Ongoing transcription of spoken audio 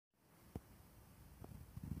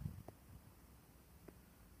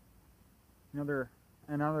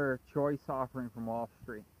Another choice offering from Wall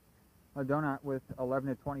Street. A donut with 11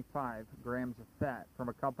 to 25 grams of fat from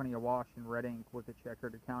a company awash in red ink with a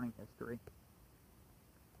checkered accounting history.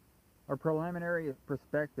 A preliminary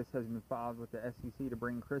prospectus has been filed with the SEC to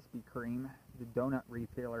bring Krispy Kreme, the donut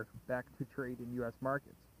retailer, back to trade in U.S.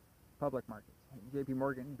 markets, public markets. J.P.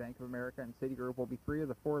 Morgan, Bank of America, and Citigroup will be three of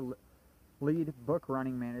the four lead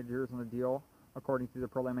book-running managers on the deal, according to the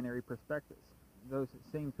preliminary prospectus. Those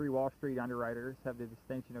same three Wall Street underwriters have the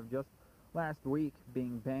distinction of just last week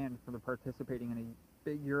being banned from participating in a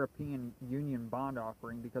big European Union bond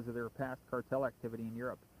offering because of their past cartel activity in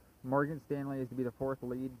Europe. Morgan Stanley is to be the fourth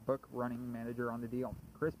lead book-running manager on the deal.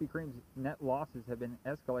 Krispy Kreme's net losses have been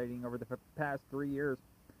escalating over the past 3 years,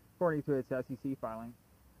 according to its SEC filing.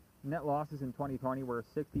 Net losses in 2020 were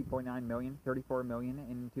 $60.9 million, $34 million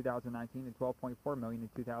in 2019, and $12.4 million in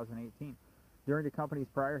 2018. During the company's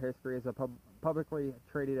prior history as a publicly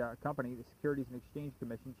traded company, the Securities and Exchange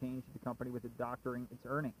Commission changed the company with it doctoring its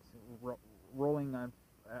earnings, rolling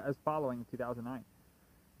as following in 2009.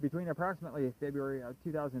 Between approximately February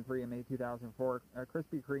 2003 and May 2004,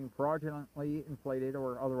 Krispy Kreme fraudulently inflated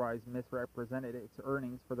or otherwise misrepresented its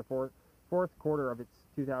earnings for the fourth quarter of its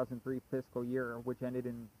 2003 fiscal year, which ended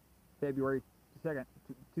in February 2nd,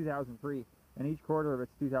 2003, and each quarter of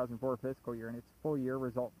its 2004 fiscal year, and its full year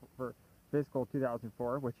result for fiscal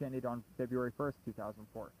 2004, which ended on February 1st,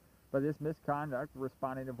 2004. But this misconduct,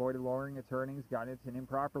 respondent avoided lowering its earnings guidance and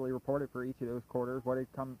improperly reported for each of those quarters what had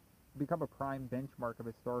become a prime benchmark of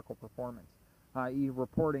historical performance, i.e.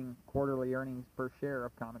 reporting quarterly earnings per share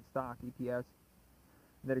of common stock, EPS,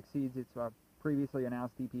 that exceeds its previously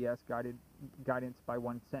announced EPS guidance by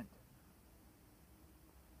 1 cent.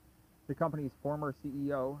 The company's former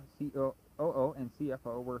CEO, COO, and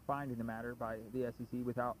CFO were fined in the matter by the SEC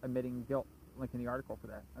without admitting guilt. Link in the article for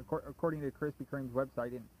that. According to Krispy Kreme's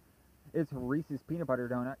website, its Reese's peanut butter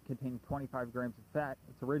donut contained 25 grams of fat.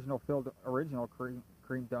 Its original cream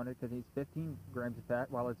donut contains 15 grams of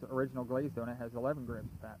fat, while its original glazed donut has 11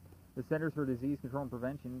 grams of fat. The Centers for Disease Control and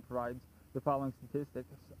Prevention provides the following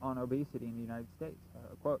statistics on obesity in the United States.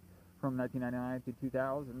 Quote, from 1999 to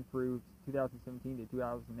 2000 through 2017 to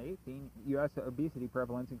 2018, U.S. obesity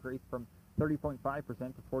prevalence increased from 30.5%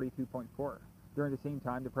 to 42.4%. During the same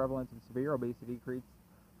time, the prevalence of severe obesity increased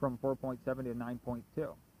from 4.7 to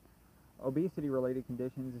 9.2. Obesity-related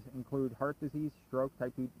conditions include heart disease, stroke,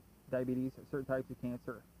 type 2 diabetes, certain types of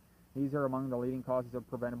cancer. These are among the leading causes of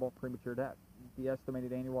preventable premature death. The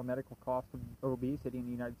estimated annual medical cost of obesity in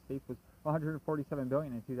the United States was $147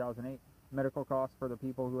 billion in 2008. Medical costs for the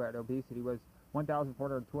people who had obesity was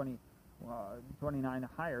 $1,429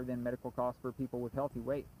 higher than medical costs for people with healthy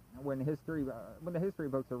weight. When the history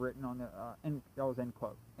books are written on end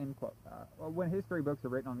quote. When history books are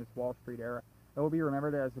written on this Wall Street era, it will be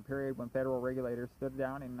remembered as the period when federal regulators stood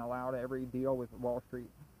down and allowed every deal with Wall Street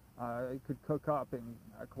could cook up and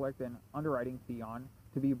collect an underwriting fee on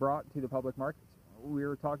to be brought to the public markets. We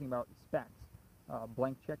were talking about SPACs,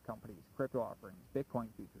 blank check companies, crypto offerings, Bitcoin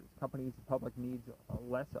futures, companies the public needs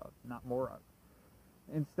less of, not more of.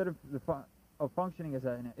 Instead of functioning as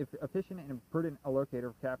an efficient and prudent allocator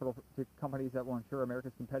of capital to companies that will ensure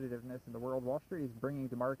America's competitiveness in the world, Wall Street is bringing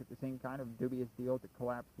to market the same kind of dubious deal that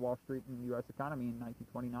collapsed Wall Street and the U.S. economy in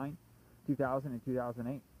 1929, 2000, and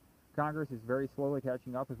 2008. Congress is very slowly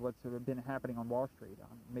catching up with what's been happening on Wall Street.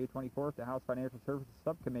 On May 24th, the House Financial Services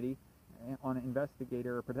Subcommittee on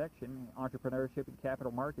Investigator Protection, Entrepreneurship, and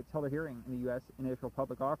Capital Markets held a hearing in the U.S. initial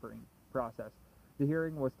public offering process. The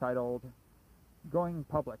hearing was titled Going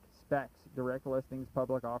Public, SPACs, Direct Listings,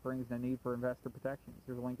 Public Offerings, and the Need for Investor Protections.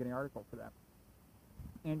 There's a link in the article for that.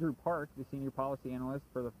 Andrew Park, the senior policy analyst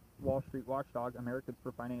for the Wall Street watchdog Americans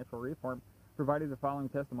for Financial Reform, provided the following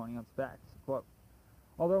testimony on SPACs. Quote,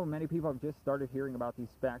 although many people have just started hearing about these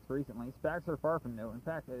SPACs recently, SPACs are far from new. In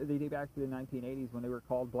fact, they date back to the 1980s when they were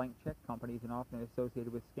called blank check companies and often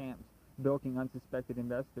associated with scams, bilking unsuspected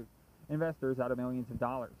investors out of millions of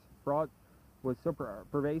dollars. Fraud was so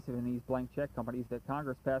pervasive in these blank check companies that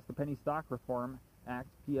Congress passed the Penny Stock Reform Act,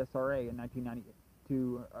 PSRA, in 1990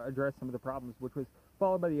 to address some of the problems, which was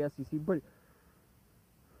followed by the SEC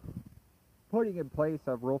putting in place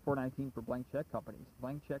of Rule 419 for blank check companies.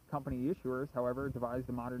 Blank check company issuers, however, devised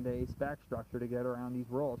a modern-day SPAC structure to get around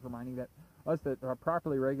these rules, reminding us that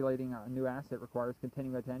properly regulating a new asset requires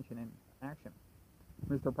continued attention and action.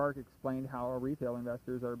 Mr. Park explained how retail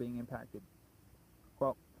investors are being impacted.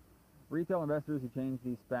 Quote, retail investors who change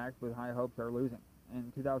these SPACs with high hopes are losing.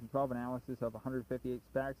 In 2012 analysis of 158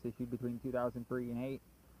 SPACs issued between 2003 and 2008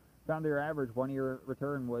 found their average one-year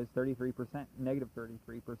return was 33%, negative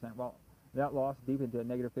 33%, while That loss deepened to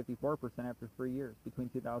negative 54% after 3 years. Between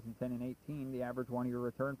 2010 and 18, the average one-year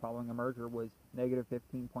return following a merger was negative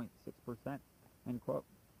 15.6%. End quote.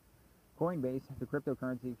 Coinbase, the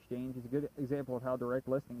cryptocurrency exchange, is a good example of how direct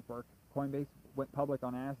listings work. Coinbase went public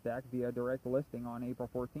on NASDAQ via direct listing on April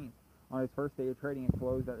 14th. On its first day of trading, it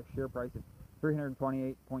closed at a share price of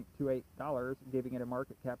 $328.28, giving it a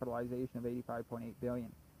market capitalization of $85.8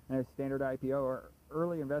 billion. In a standard IPO,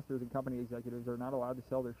 early investors and company executives are not allowed to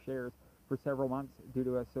sell their shares for several months due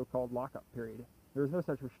to a so-called lockup period. There is no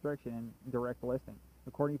such restriction in direct listing.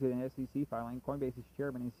 According to an SEC filing, Coinbase's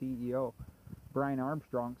chairman and CEO, Brian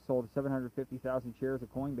Armstrong, sold 750,000 shares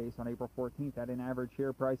of Coinbase on April 14th at an average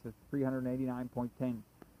share price of $389.10,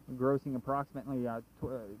 grossing approximately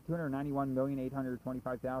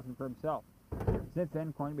 $291,825,000 for himself. Since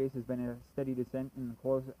then, Coinbase has been in a steady descent and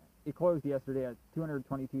it closed yesterday at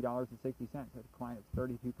 $222.60, a decline of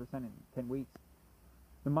 32% in 10 weeks.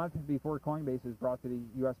 The month before Coinbase was brought to the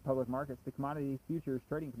U.S. public markets, the Commodity Futures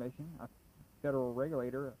Trading Commission, a federal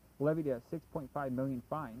regulator, levied a $6.5 million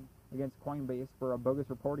fine against Coinbase for a bogus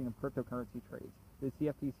reporting of cryptocurrency trades. The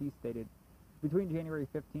CFTC stated, between January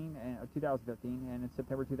 2015 and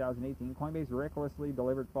September 2018, Coinbase recklessly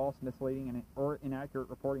delivered false, misleading, or inaccurate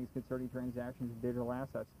reportings concerning transactions of digital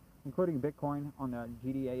assets, including Bitcoin on the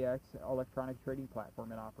GDAX electronic trading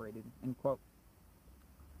platform it operated. End quote.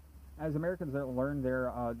 As Americans learned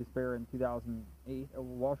their despair in 2008,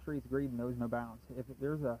 Wall Street's greed knows no bounds. If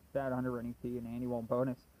there's a fat underwriting fee and annual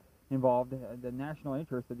bonus involved, the national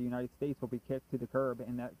interest of the United States will be kicked to the curb,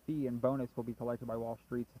 and that fee and bonus will be collected by Wall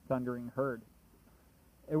Street's thundering herd.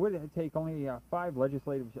 It would take only 5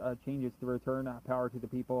 legislative changes to return power to the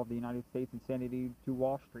people of the United States and sanity to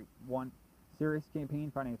Wall Street. 1. Serious campaign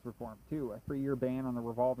finance reform. 2. A 3-year ban on the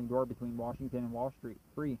revolving door between Washington and Wall Street.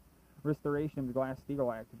 3. Restoration of the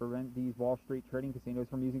Glass-Steagall Act to prevent these Wall Street trading casinos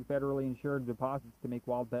from using federally insured deposits to make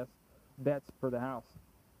wild bets for the House.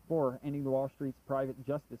 4. Ending the Wall Street's private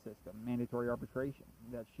justice system, mandatory arbitration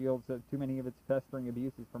that shields too many of its festering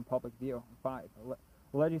abuses from public view. 5.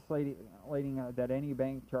 Legislating that any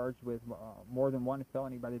bank charged with more than one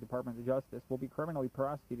felony by the Department of Justice will be criminally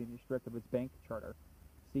prosecuted and stripped of its bank charter.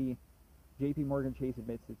 C. J.P. Morgan Chase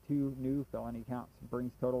admits to 2 new felony counts,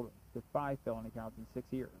 brings total to 5 felony counts in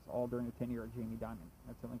 6 years, all during the tenure of Jamie Dimon.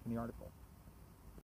 That's a link in the article.